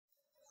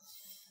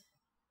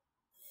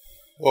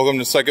Welcome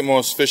to Second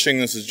Most Fishing.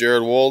 This is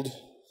Jared Wold.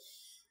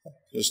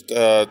 Just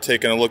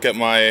taking a look at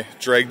my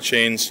drag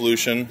chain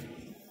solution.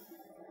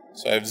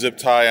 So I have zip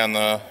tie on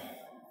the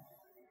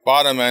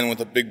bottom end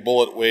with a big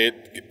bullet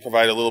weight,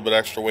 provide a little bit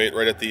extra weight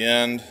right at the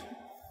end.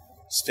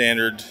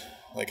 Standard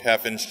like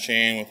 1/2-inch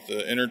chain with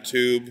the inner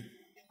tube.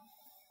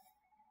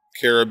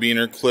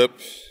 Carabiner clip.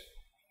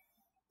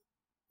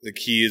 The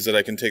key is that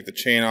I can take the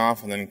chain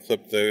off and then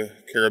clip the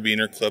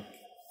carabiner clip.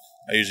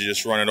 I usually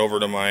just run it over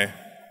to my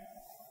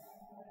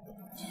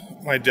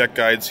deck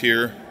guides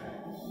here.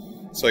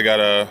 So I got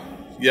a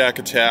Yak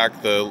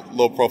Attack, the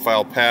low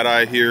profile pad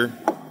eye here.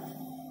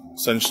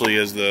 Essentially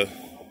is the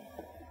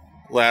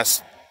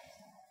last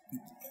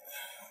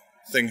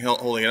thing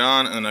holding it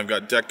on, and then I've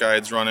got deck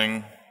guides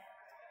running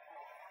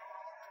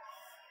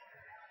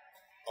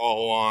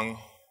all along.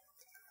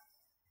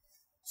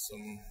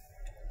 Some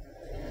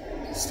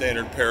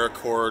standard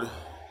paracord.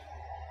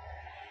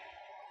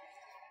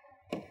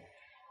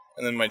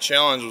 And then my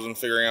challenge was in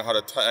figuring out how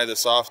to tie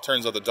this off.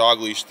 Turns out the dog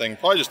leash thing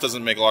probably just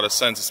doesn't make a lot of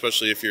sense,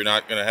 especially if you're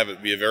not going to have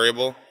it be a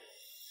variable.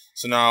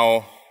 So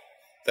now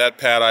that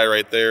pad eye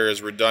right there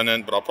is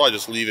redundant, but I'll probably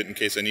just leave it in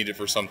case I need it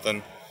for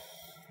something.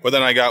 But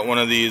then I got one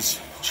of these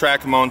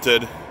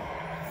track-mounted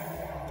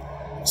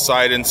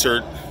side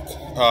insert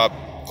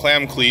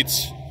clam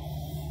cleats,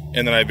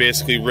 and then I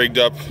basically rigged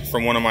up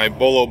from one of my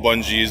bolo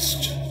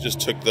bungees, just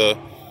took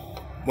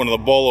one of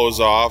the bolos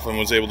off and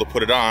was able to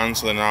put it on,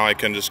 so then now I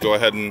can just go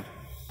ahead and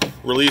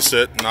release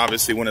it, and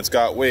obviously when it's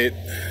got weight,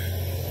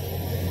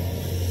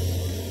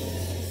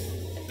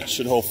 it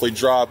should hopefully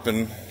drop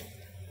and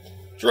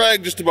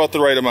drag just about the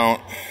right amount.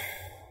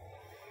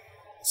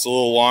 It's a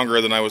little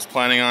longer than I was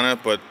planning on it,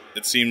 but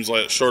it seems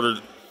like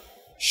shorter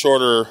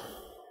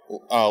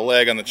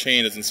lag on the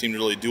chain doesn't seem to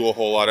really do a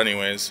whole lot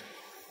anyways.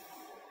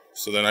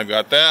 So then I've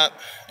got that,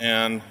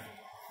 and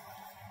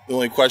the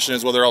only question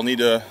is whether I'll need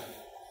to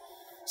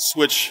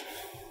switch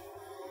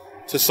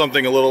to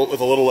something with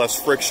a little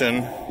less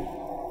friction.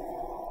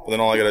 But then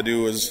all I gotta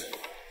do is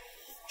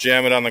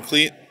jam it on the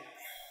cleat,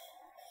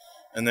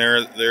 and there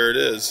it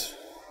is.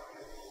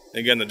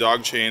 Again, the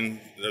dog chain,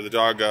 or the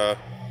dog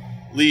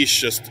leash,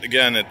 just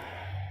again, it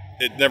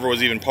never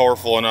was even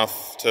powerful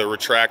enough to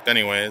retract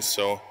anyways.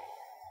 So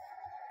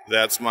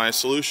that's my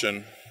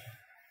solution.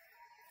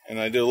 And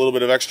I did a little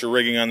bit of extra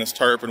rigging on this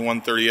Tarpon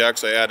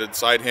 130X. I added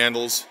side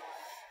handles,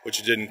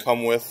 which it didn't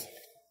come with.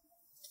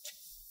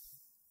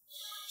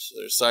 So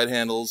there's side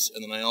handles,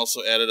 and then I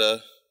also added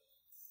a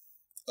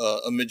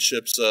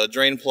midships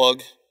drain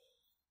plug,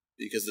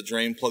 because the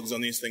drain plugs on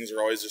these things are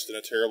always just in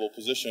a terrible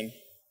position.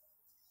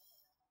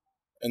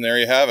 And there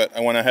you have it.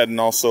 I went ahead and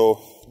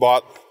also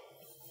bought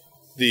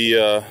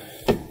the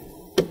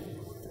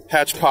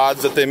hatch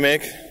pods that they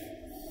make,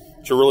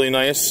 which are really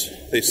nice.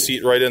 They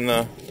seat right in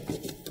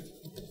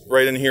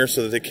here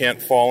so that they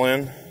can't fall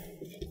in.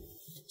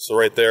 So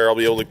right there I'll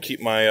be able to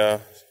keep my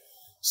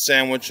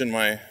sandwich and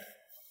my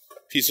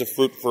piece of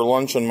fruit for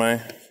lunch on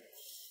my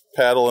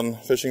paddle and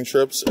fishing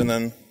trips. And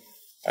then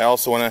I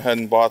also went ahead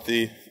and bought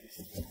the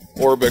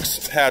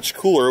Orbix hatch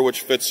cooler,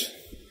 which fits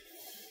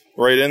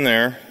right in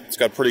there. It's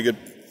got pretty good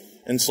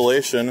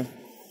insulation,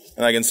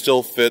 and I can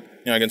still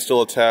I can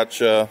still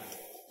attach a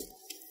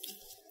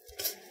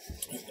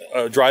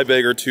dry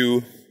bag or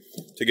two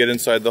to get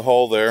inside the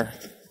hull there.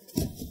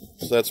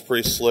 So that's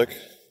pretty slick.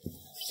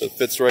 So it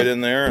fits right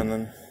in there, and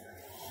then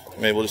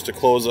I'm able just to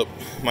close up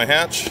my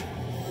hatch,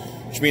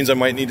 which means I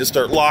might need to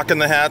start locking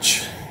the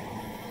hatch.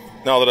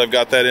 Now that I've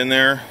got that in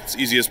there, it's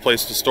the easiest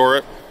place to store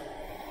it.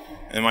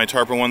 And my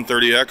Tarpon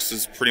 130X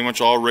is pretty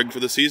much all rigged for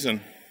the season.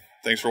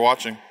 Thanks for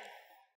watching.